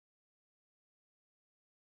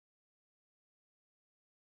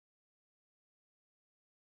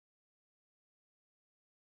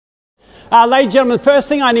Ladies and gentlemen, the first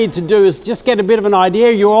thing I need to do is just get a bit of an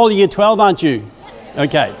idea. You're all year 12, aren't you?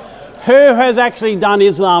 Okay. Who has actually done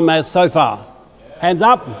Islam so far? Hands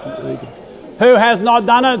up. Okay. Who has not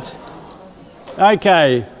done it?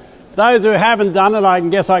 Okay. Those who haven't done it, I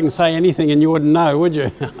guess I can say anything and you wouldn't know, would you?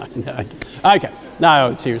 Okay.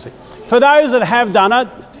 No, seriously. For those that have done it,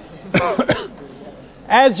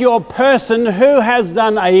 as your person, who has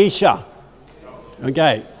done Aisha?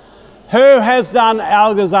 Okay. Who has done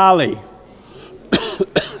Al-Ghazali?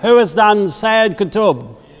 Who has done Sayyid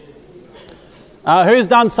Qutb? Who's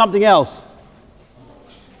done something else?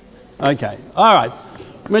 Okay. All right.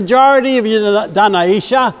 Majority of you have done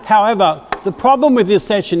Aisha. However, the problem with this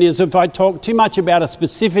session is if I talk too much about a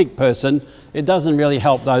specific person, it doesn't really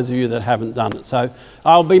help those of you that haven't done it. So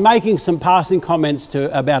I'll be making some passing comments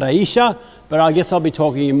about Aisha, but I guess I'll be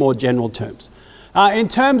talking in more general terms. In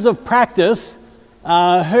terms of practice,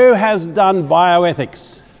 who has done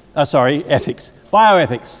bioethics? Ethics.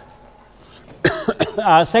 Bioethics.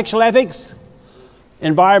 Sexual ethics?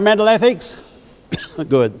 Environmental ethics?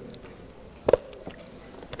 Good.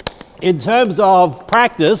 In terms of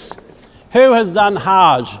practice, who has done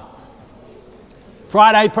Hajj?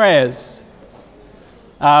 Friday prayers?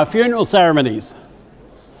 Funeral ceremonies?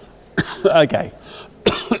 Okay.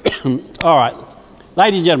 All right.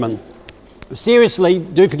 Ladies and gentlemen, seriously,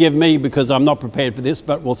 do forgive me because I'm not prepared for this,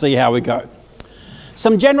 but we'll see how we go.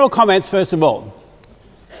 Some general comments first of all.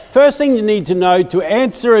 First thing you need to know, to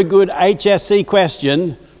answer a good HSC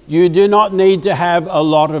question, you do not need to have a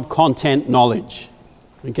lot of content knowledge.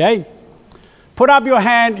 Okay? Put up your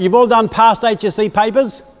hand. You've all done past HSC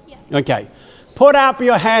papers? Yeah. Okay. Put up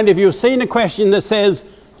your hand if you've seen a question that says,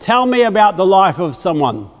 tell me about the life of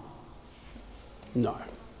someone. No.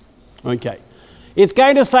 Okay. It's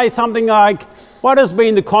going to say something like, what has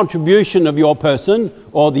been the contribution of your person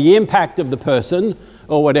or the impact of the person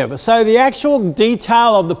or whatever. So the actual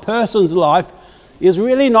detail of the person's life is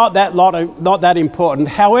really not that important.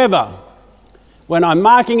 However, when I'm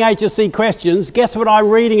marking HSC questions, guess what I'm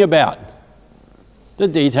reading about? The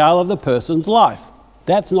detail of the person's life.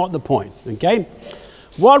 That's not the point, okay?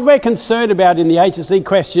 What we're concerned about in the HSC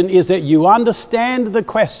question is that you understand the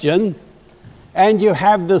question and you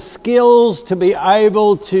have the skills to be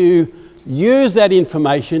able to use that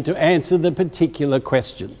information to answer the particular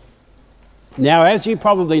question. Now, as you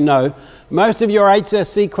probably know, most of your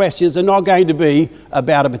HSC questions are not going to be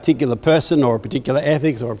about a particular person or a particular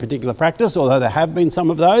ethics or a particular practice, although there have been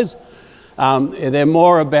some of those. They're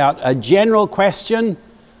more about a general question,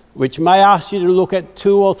 which may ask you to look at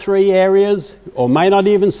 2 or 3 areas, or may not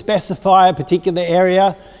even specify a particular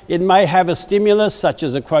area. It may have a stimulus, such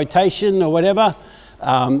as a quotation or whatever.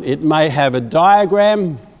 It may have a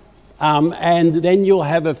diagram, and then you'll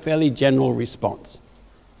have a fairly general response,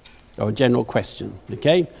 or a general question,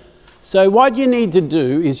 okay? So what you need to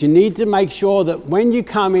do is you need to make sure that when you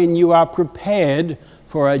come in, you are prepared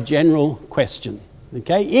for a general question,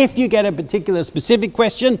 okay? If you get a particular specific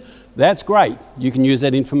question, that's great. You can use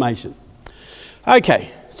that information. Okay,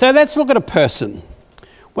 so let's look at a person.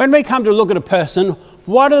 When we come to look at a person,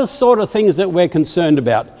 what are the sort of things that we're concerned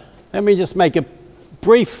about? Let me just make a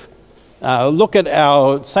brief look at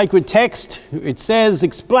our sacred text. It says,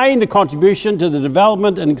 explain the contribution to the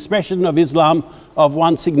development and expression of Islam of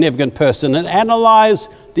one significant person and analyse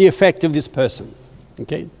the effect of this person.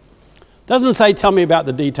 Okay? Doesn't say tell me about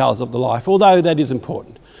the details of the life, although that is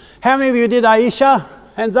important. How many of you did Aisha?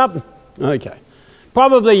 Hands up. Okay.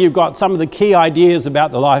 Probably you've got some of the key ideas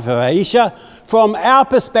about the life of Aisha. From our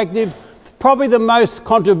perspective, probably the most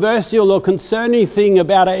controversial or concerning thing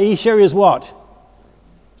about Aisha is what?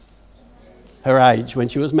 Her age when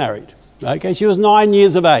she was married. Okay, she was 9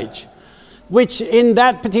 years of age, which in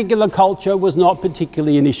that particular culture was not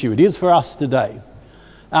particularly an issue. It is for us today.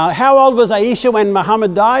 How old was Aisha when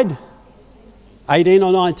Muhammad died? 18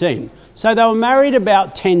 or 19. So they were married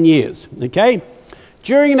about 10 years, okay?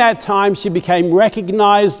 During that time, she became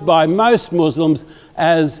recognized by most Muslims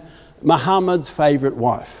as Muhammad's favorite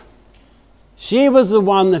wife. She was the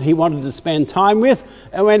one that he wanted to spend time with,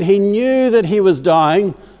 and when he knew that he was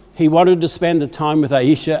dying, he wanted to spend the time with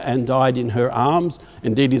Aisha and died in her arms.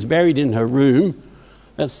 Indeed, he's buried in her room.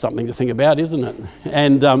 That's something to think about, isn't it?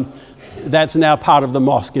 And that's now part of the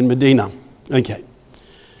mosque in Medina. Okay.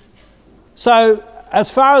 So, as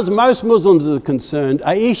far as most Muslims are concerned,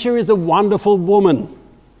 Aisha is a wonderful woman,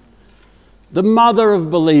 the mother of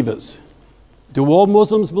believers. Do all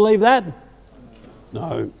Muslims believe that?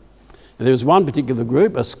 No. There's one particular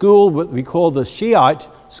group, a school what we call the Shiite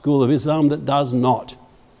school of Islam, that does not.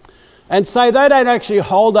 And so they don't actually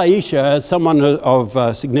hold Aisha as someone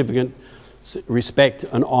of significant respect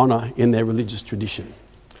and honour in their religious tradition.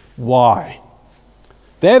 Why?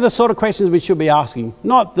 They're the sort of questions we should be asking,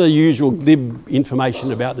 not the usual glib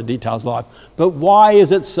information about the details of life, but why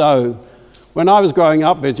is it so? When I was growing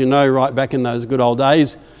up, as you know, right back in those good old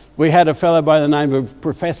days, we had a fellow by the name of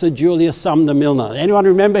Professor Julius Sumner Milner. Anyone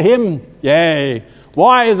remember him? Yay.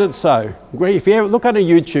 Why is it so? If you ever look at a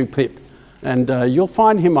YouTube clip, and you'll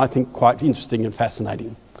find him, I think, quite interesting and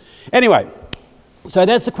fascinating. Anyway, so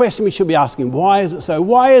that's the question we should be asking. Why is it so?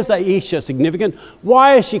 Why is Aisha significant?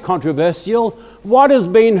 Why is she controversial? What has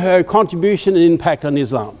been her contribution and impact on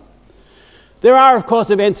Islam? There are, of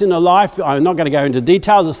course, events in her life. I'm not going to go into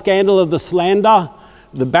detail. The scandal of the slander,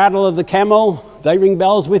 the battle of the camel. They ring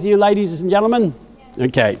bells with you, ladies and gentlemen?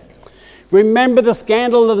 Okay. Remember, the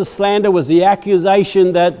scandal of the slander was the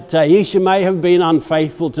accusation that Aisha may have been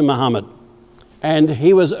unfaithful to Muhammad. And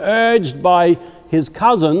he was urged by his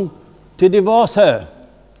cousin to divorce her.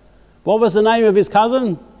 What was the name of his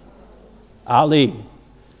cousin? Ali.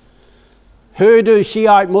 Who do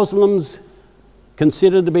Shiite Muslims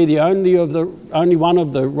consider to be the only one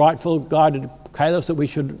of the rightful guided caliphs that we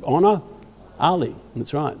should honour? Ali,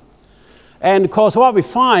 that's right. And of course what we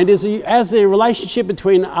find is as the relationship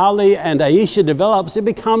between Ali and Aisha develops, it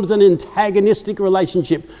becomes an antagonistic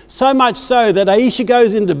relationship. So much so that Aisha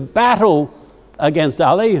goes into battle against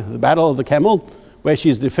Ali, the battle of the camel, where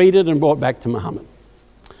she's defeated and brought back to Muhammad.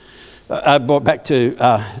 Brought back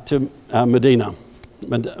to Medina.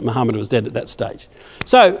 Muhammad was dead at that stage.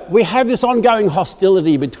 So we have this ongoing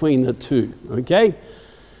hostility between the two, okay?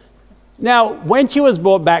 Now, when she was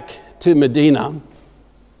brought back to Medina,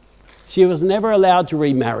 she was never allowed to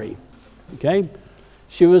remarry, okay?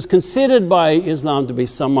 She was considered by Islam to be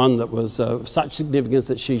someone that was of such significance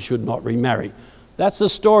that she should not remarry. That's the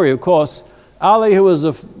story, of course. Ali, who was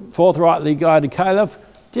a forthrightly guided caliph,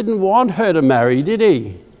 didn't want her to marry, did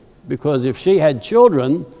he? Because if she had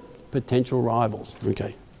children, potential rivals.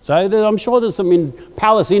 Okay, so I'm sure there's some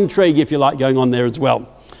palace intrigue, if you like, going on there as well.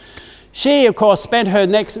 She, of course, spent her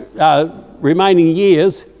next remaining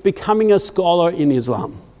years becoming a scholar in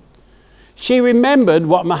Islam. She remembered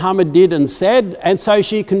what Muhammad did and said, and so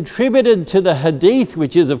she contributed to the Hadith,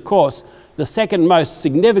 which is, of course, the second most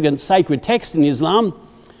significant sacred text in Islam,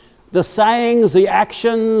 the sayings, the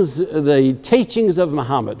actions, the teachings of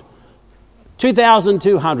Muhammad.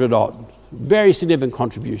 2,200 odd. Very significant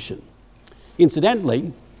contribution.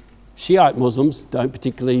 Incidentally, Shiite Muslims don't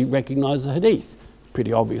particularly recognise the Hadith.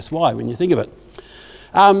 Pretty obvious why when you think of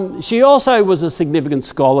it. She also was a significant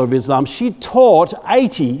scholar of Islam. She taught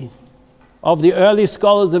 80 of the early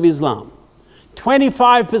scholars of Islam.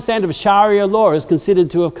 25% of Sharia law is considered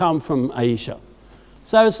to have come from Aisha.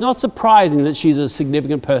 So it's not surprising that she's a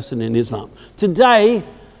significant person in Islam. Today,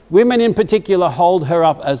 women in particular hold her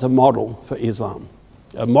up as a model for Islam.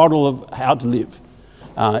 A model of how to live.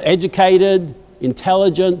 Educated,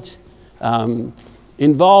 intelligent,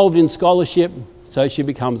 involved in scholarship, so she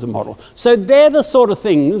becomes a model. So they're the sort of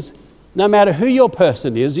things, no matter who your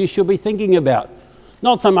person is, you should be thinking about.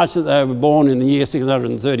 Not so much that they were born in the year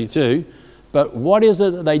 632, but what is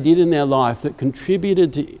it that they did in their life that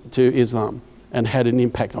contributed to Islam and had an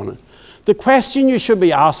impact on it. The question you should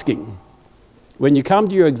be asking when you come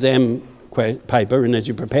to your exam paper and as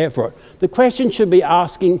you prepare for it, the question should be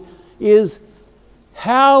asking is,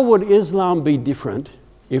 how would Islam be different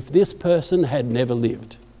if this person had never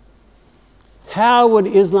lived? How would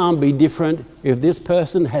Islam be different if this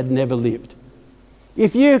person had never lived?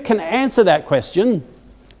 If you can answer that question,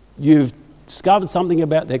 you've discovered something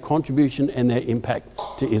about their contribution and their impact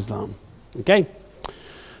to Islam. Okay?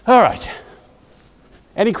 All right.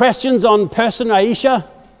 Any questions on person Aisha?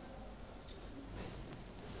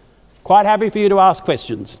 Quite happy for you to ask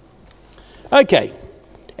questions. Okay,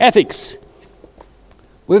 ethics.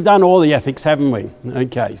 We've done all the ethics, haven't we?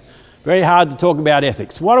 Okay, very hard to talk about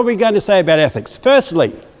ethics. What are we going to say about ethics?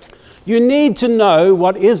 Firstly, you need to know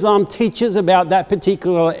what Islam teaches about that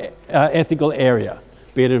particular ethical area,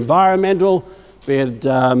 be it environmental, be it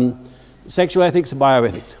sexual ethics,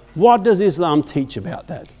 bioethics. What does Islam teach about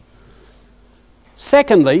that?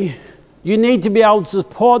 Secondly, you need to be able to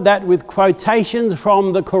support that with quotations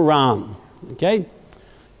from the Quran, okay?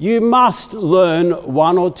 You must learn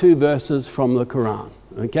 1 or 2 verses from the Quran,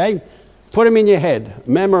 okay? Put them in your head,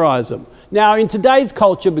 memorize them. Now, in today's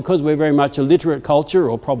culture, because we're very much a literate culture,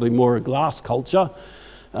 or probably more a glass culture,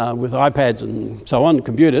 with iPads and so on,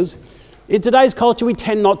 computers, in today's culture, we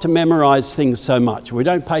tend not to memorize things so much. We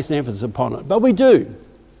don't place an emphasis upon it, but we do.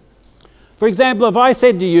 For example, if I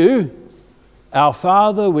said to you, "Our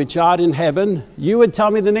Father which art in heaven," you would tell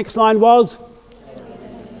me the next line was?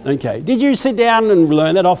 Okay. Did you sit down and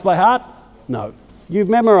learn that off by heart? No. You've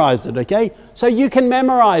memorized it, okay? So you can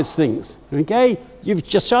memorize things, okay? You've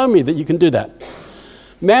just shown me that you can do that.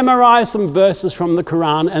 Memorize some verses from the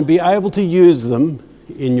Quran and be able to use them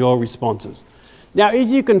in your responses. Now, if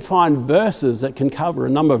you can find verses that can cover a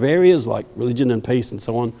number of areas like religion and peace and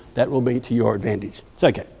so on, that will be to your advantage. It's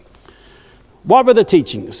okay. What were the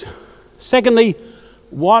teachings? Secondly,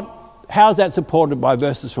 how is that supported by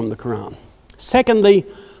verses from the Quran? Secondly,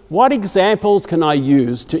 what examples can I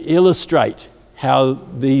use to illustrate how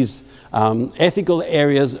these ethical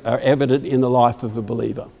areas are evident in the life of a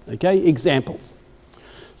believer? Okay, examples.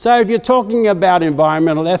 So if you're talking about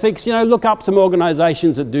environmental ethics, look up some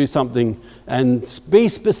organisations that do something and be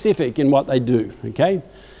specific in what they do, okay?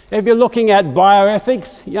 If you're looking at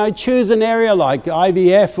bioethics, choose an area like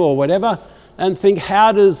IVF or whatever and think,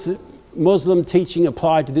 how does Muslim teaching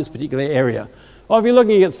apply to this particular area? Or if you're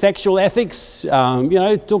looking at sexual ethics,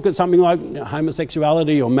 look at something like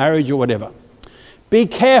homosexuality or marriage or whatever. Be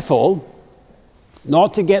careful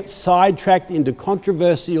not to get sidetracked into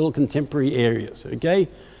controversial contemporary areas, okay?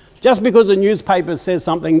 Just because a newspaper says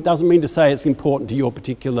something doesn't mean to say it's important to your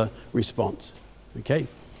particular response, okay?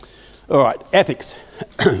 All right, ethics.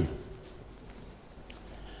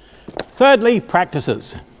 Thirdly,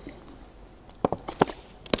 practices.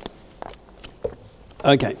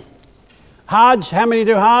 Okay. Hajj, how many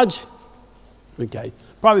do Hajj? Okay,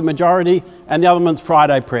 probably majority, and the other one's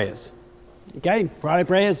Friday prayers. Okay, Friday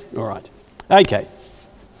prayers? All right. Okay.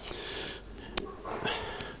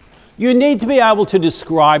 You need to be able to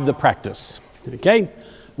describe the practice, okay?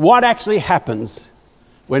 What actually happens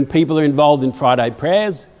when people are involved in Friday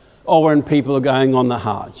prayers or when people are going on the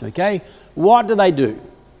Hajj, okay? What do they do?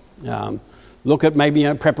 Look at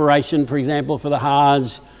maybe preparation, for example, for the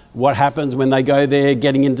Hajj. What happens when they go there,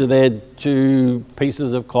 getting into their 2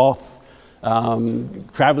 pieces of cloth,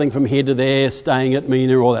 travelling from here to there, staying at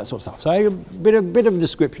Mina, all that sort of stuff. So a bit of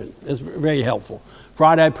description is very helpful.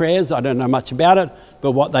 Friday prayers, I don't know much about it,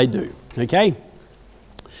 but what they do, okay?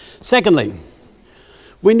 Secondly,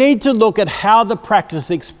 we need to look at how the practice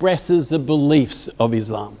expresses the beliefs of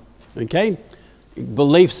Islam, okay?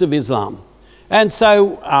 Beliefs of Islam. And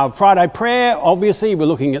so Friday prayer, obviously, we're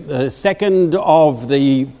looking at the second of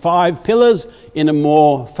the 5 pillars in a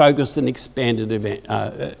more focused and expanded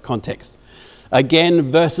context. Again,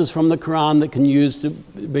 verses from the Quran that can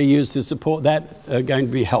be used to support that are going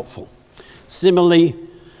to be helpful. Similarly,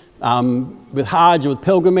 with Hajj, with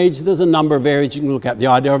pilgrimage, there's a number of areas you can look at. The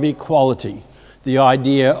idea of equality, the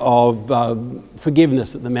idea of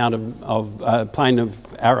forgiveness at the Mount of Plain of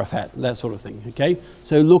Arafat, that sort of thing, okay?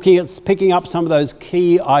 So looking at picking up some of those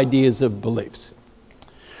key ideas of beliefs.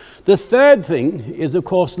 The third thing is, of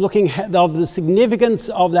course, looking at the significance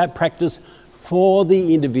of that practice for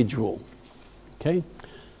the individual, okay?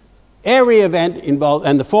 Every event involved,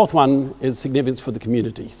 and the fourth one is significance for the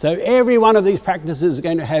community. So every one of these practices is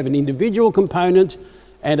going to have an individual component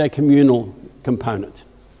and a communal component.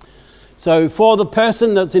 So for the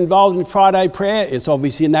person that's involved in Friday prayer, it's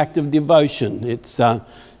obviously an act of devotion.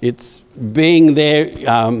 It's being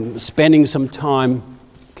there, spending some time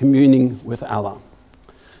communing with Allah.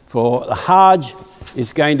 For the Hajj,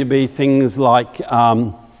 it's going to be things like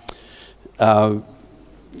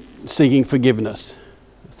seeking forgiveness,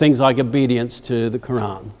 things like obedience to the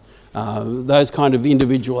Quran, those kind of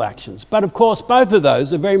individual actions. But of course, both of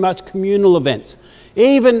those are very much communal events.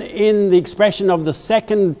 Even in the expression of the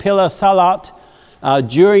second pillar, salat,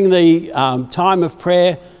 during the time of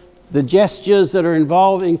prayer, the gestures that are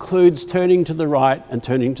involved includes turning to the right and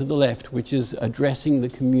turning to the left, which is addressing the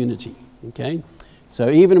community, okay? So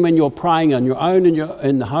even when you're praying on your own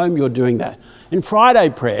in the home, you're doing that. In Friday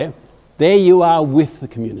prayer, there you are with the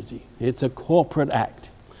community. It's a corporate act.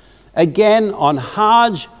 Again, on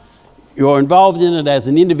Hajj, you're involved in it as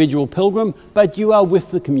an individual pilgrim, but you are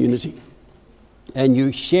with the community. And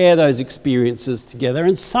you share those experiences together.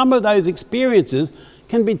 And some of those experiences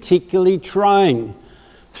can be particularly trying.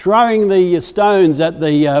 Throwing the stones at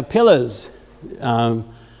the pillars,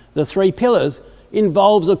 the 3 pillars,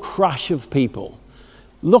 involves a crush of people.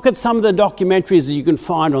 Look at some of the documentaries that you can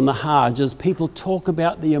find on the Hajj as people talk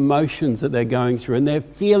about the emotions that they're going through and their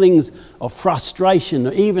feelings of frustration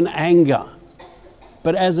or even anger.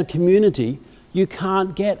 But as a community, you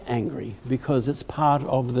can't get angry because it's part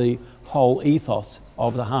of the whole ethos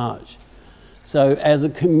of the Hajj. So as a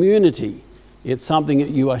community, it's something that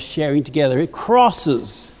you are sharing together. It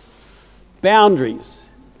crosses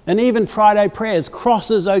boundaries. And even Friday prayers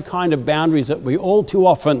crosses those kind of boundaries that we all too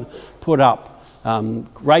often put up.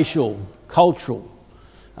 Racial, cultural.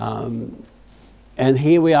 And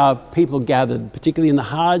here we are, people gathered, particularly in the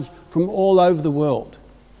Hajj, from all over the world.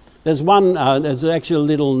 There's actually a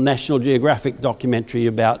little National Geographic documentary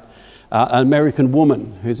about an American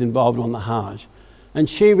woman who's involved on the Hajj. and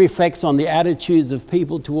she reflects on the attitudes of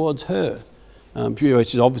people towards her.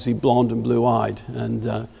 She's obviously blonde and blue-eyed, and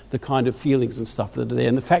the kind of feelings and stuff that are there,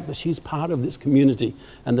 and the fact that she's part of this community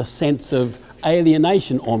and the sense of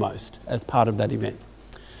alienation almost as part of that event.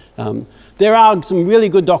 There are some really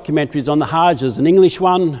good documentaries on the Hajj. There's an English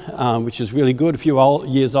one, which is really good, a few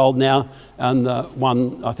years old now, and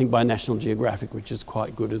one, I think, by National Geographic, which is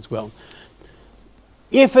quite good as well.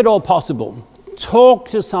 If at all possible, talk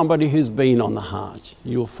to somebody who's been on the Hajj.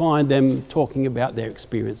 You'll find them talking about their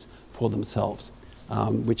experience for themselves,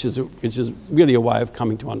 which is really a way of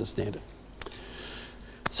coming to understand it.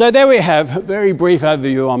 So there we have a very brief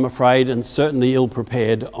overview, I'm afraid, and certainly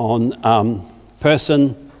ill-prepared on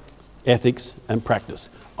person, ethics and practice.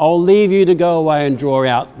 I'll leave you to go away and draw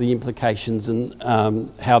out the implications and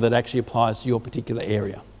how that actually applies to your particular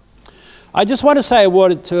area. I just want to say a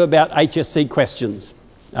word or two about HSC questions.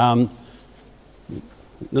 Then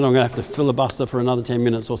I'm going to have to filibuster for another 10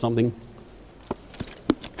 minutes or something.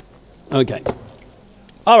 Okay.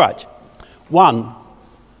 All right. 1.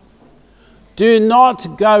 Do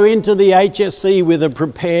not go into the HSC with a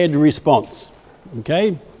prepared response.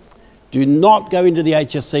 Okay? Do not go into the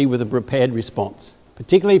HSC with a prepared response,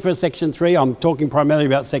 particularly for Section 3. I'm talking primarily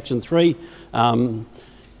about Section 3,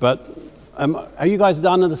 but are you guys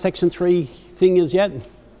done on the Section 3 thing as yet?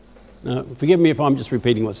 No, forgive me if I'm just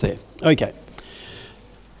repeating what's there. Okay.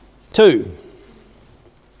 2,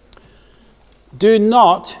 do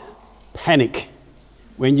not panic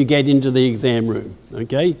when you get into the exam room,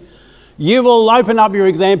 okay? You will open up your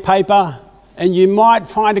exam paper and you might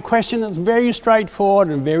find a question that's very straightforward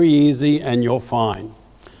and very easy and you're fine.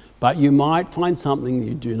 But you might find something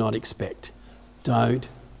you do not expect. Don't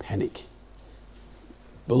panic.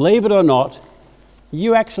 Believe it or not,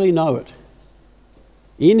 you actually know it.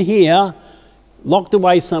 In here, locked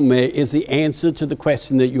away somewhere, is the answer to the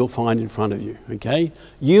question that you'll find in front of you, okay?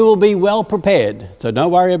 You will be well prepared, so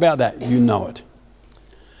don't worry about that. You know it.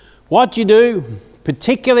 What you do,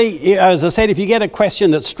 particularly, as I said, if you get a question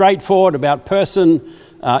that's straightforward about person,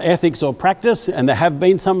 ethics or practice, and there have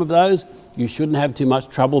been some of those, you shouldn't have too much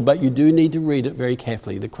trouble, but you do need to read it very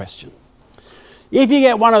carefully, the question. If you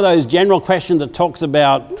get one of those general questions that talks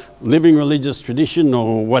about living religious tradition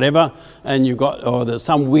or whatever, and or there's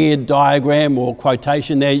some weird diagram or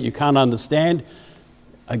quotation there you can't understand,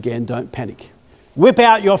 again, don't panic. Whip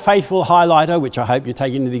out your faithful highlighter, which I hope you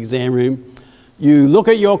take into the exam room. You look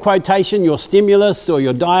at your quotation, your stimulus or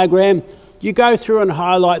your diagram, you go through and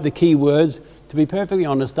highlight the key words. To be perfectly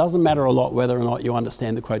honest, doesn't matter a lot whether or not you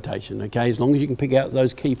understand the quotation, okay, as long as you can pick out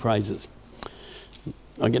those key phrases.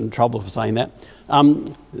 I get in trouble for saying that.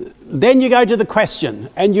 Then you go to the question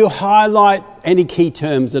and you highlight any key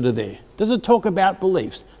terms that are there. Does it talk about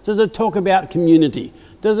beliefs? Does it talk about community?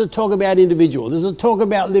 Does it talk about individual? Does it talk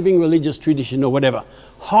about living religious tradition or whatever?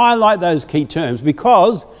 Highlight those key terms,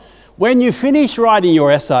 because when you finish writing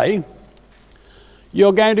your essay,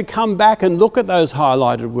 you're going to come back and look at those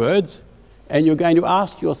highlighted words and you're going to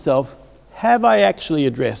ask yourself, have I actually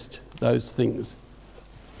addressed those things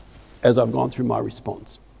as I've gone through my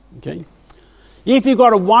response? Okay? If you've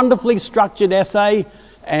got a wonderfully structured essay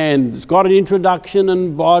and it's got an introduction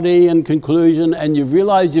and body and conclusion and you've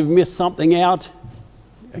realised you've missed something out,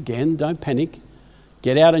 again, don't panic.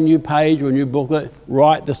 Get out a new page or a new booklet,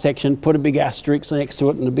 write the section, put a big asterisk next to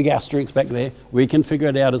it and a big asterisk back there. We can figure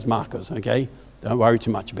it out as markers, okay? Don't worry too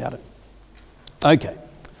much about it. Okay,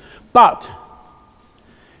 but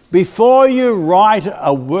before you write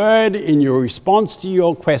a word in your response to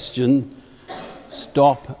your question,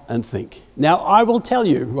 stop and think. Now, I will tell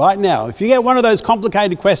you right now, if you get one of those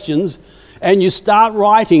complicated questions and you start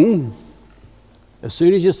writing, as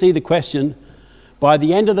soon as you see the question, by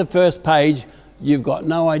the end of the first page, you've got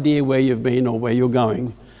no idea where you've been or where you're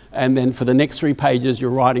going. And then for the next 3 pages, you're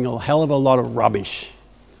writing a hell of a lot of rubbish.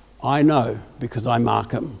 I know, because I mark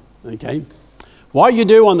them, okay? What you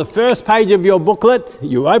do on the first page of your booklet,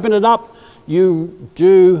 you open it up, you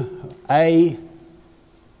do a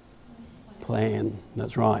plan.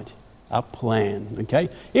 That's right, a plan, okay?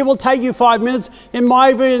 It will take you 5 minutes. It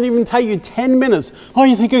might even take you 10 minutes. Oh,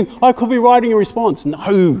 you're thinking, I could be writing a response.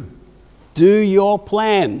 No, do your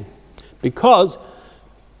plan. Because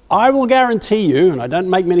I will guarantee you, and I don't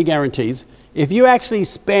make many guarantees, if you actually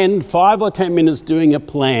spend 5 or 10 minutes doing a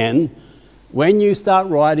plan, when you start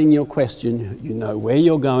writing your question, you know where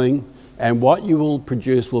you're going, and what you will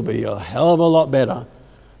produce will be a hell of a lot better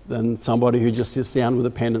than somebody who just sits down with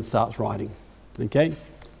a pen and starts writing. Okay?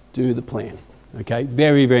 Do the plan. Okay?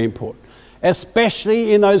 Very, very important.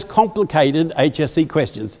 Especially in those complicated HSC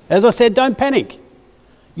questions. As I said, don't panic.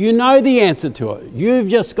 You know the answer to it. You've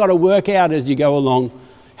just got to work out as you go along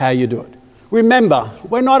how you do it. Remember,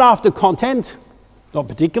 we're not after content, not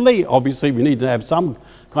particularly. Obviously, we need to have some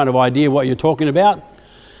kind of idea what you're talking about.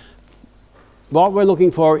 What we're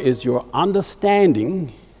looking for is your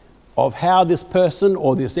understanding of how this person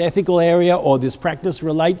or this ethical area or this practice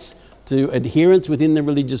relates to adherence within the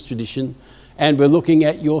religious tradition, and we're looking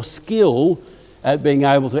at your skill at being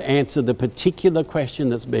able to answer the particular question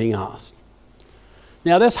that's being asked.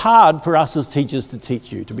 Now, that's hard for us as teachers to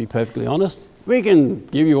teach you, to be perfectly honest. We can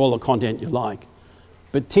give you all the content you like,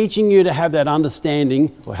 but teaching you to have that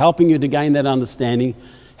understanding, or helping you to gain that understanding,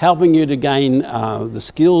 helping you to gain the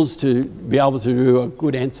skills to be able to do a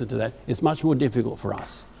good answer to that is much more difficult for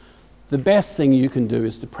us. The best thing you can do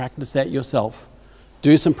is to practice that yourself.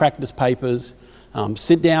 Do some practice papers,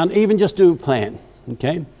 sit down, even just do a plan,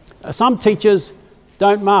 okay? Some teachers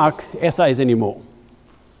don't mark essays anymore.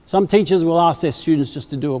 Some teachers will ask their students just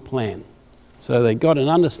to do a plan, so they've got an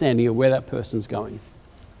understanding of where that person's going.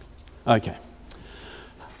 Okay.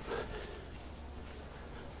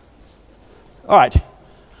 All right,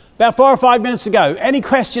 about 4 or 5 minutes to go. Any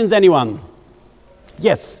questions, anyone?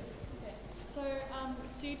 Yes? Okay. So,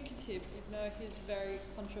 Sayyid Qutb, you know, he's very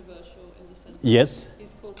controversial in the sense yes. that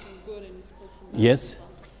he's called some good and he's called some bad. Yes.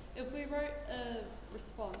 If we wrote a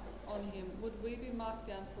response on him, would we be marked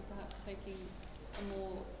down for perhaps taking a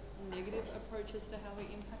more negative approach as to how he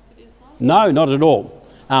impacted Islam? No, not at all.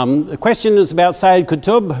 The question is about Sayyid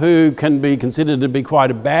Qutb, who can be considered to be quite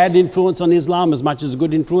a bad influence on Islam as much as a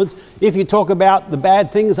good influence. If you talk about the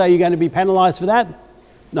bad things, are you going to be penalised for that?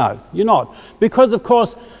 No, you're not. Because, of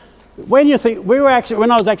course, when you think, when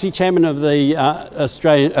I was actually chairman of the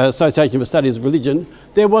Australian Association for Studies of Religion,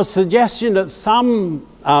 there was suggestion that some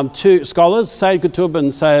two scholars, Sayyid Qutb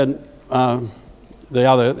and Sayyid, the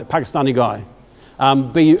other, the Pakistani guy,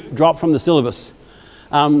 be dropped from the syllabus.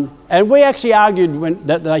 And we actually argued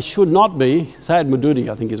that they should not be, Sayyid Mududi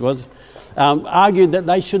I think it was, argued that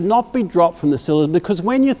they should not be dropped from the syllabus because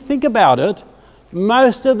when you think about it,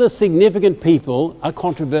 most of the significant people are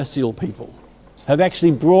controversial people, have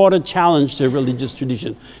actually brought a challenge to religious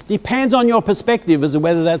tradition. Depends on your perspective as to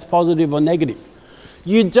whether that's positive or negative.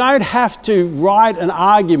 You don't have to write an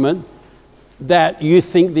argument that you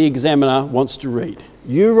think the examiner wants to read.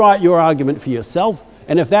 You write your argument for yourself,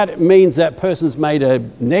 and if that means that person's made a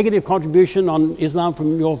negative contribution on Islam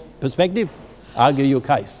from your perspective, argue your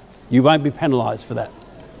case. You won't be penalised for that.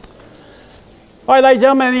 All right, ladies and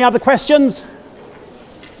gentlemen, any other questions?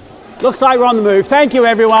 Looks like we're on the move. Thank you,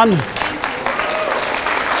 everyone.